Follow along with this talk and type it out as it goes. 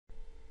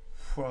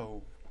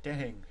Whoa,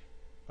 dang.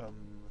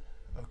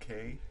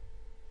 Okay.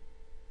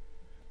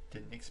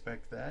 Didn't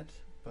expect that,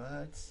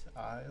 but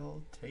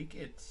I'll take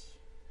it.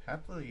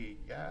 Happily,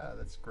 yeah,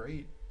 that's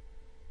great.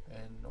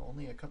 And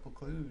only a couple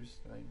clues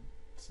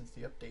since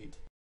the update.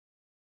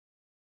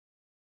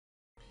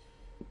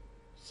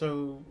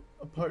 So,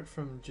 apart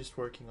from just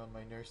working on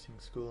my nursing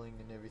schooling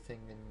and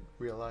everything in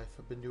real life,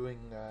 I've been doing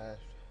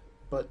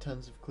but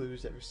tons of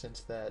clues ever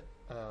since that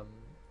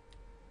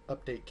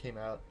update came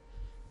out.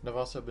 And I've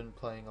also been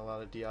playing a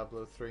lot of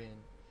Diablo 3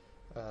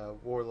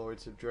 and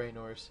Warlords of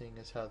Draenor, seeing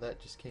as how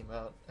that just came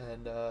out.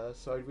 And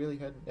so I really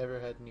hadn't ever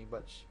had any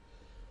much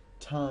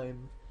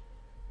time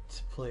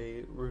to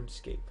play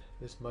RuneScape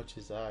as much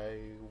as I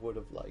would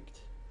have liked.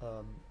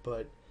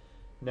 But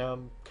now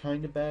I'm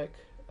kind of back.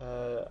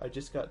 I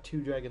just got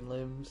 2 dragon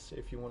limbs.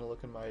 If you want to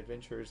look in my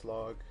adventurer's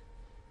log,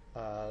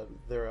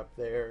 they're up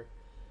there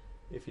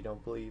if you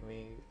don't believe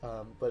me.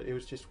 But it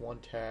was just one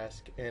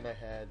task, and I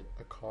had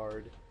a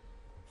card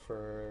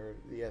for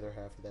the other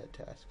half of that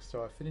task.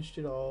 So I finished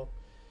it all,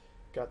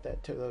 got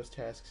those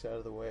tasks out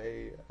of the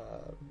way.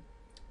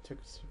 Took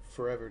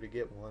forever to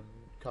get one.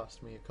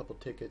 Cost me a couple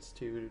tickets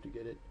too to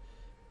get it.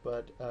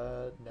 But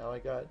now I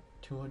got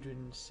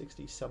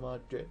 260 some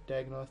odd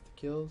Dagonoth to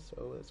kill,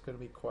 so that's going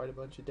to be quite a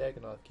bunch of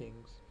Dagonoth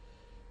Kings.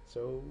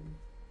 So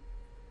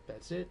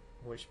that's it.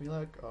 Wish me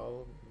luck. I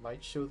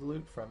might show the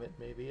loot from it,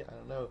 maybe. I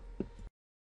don't know.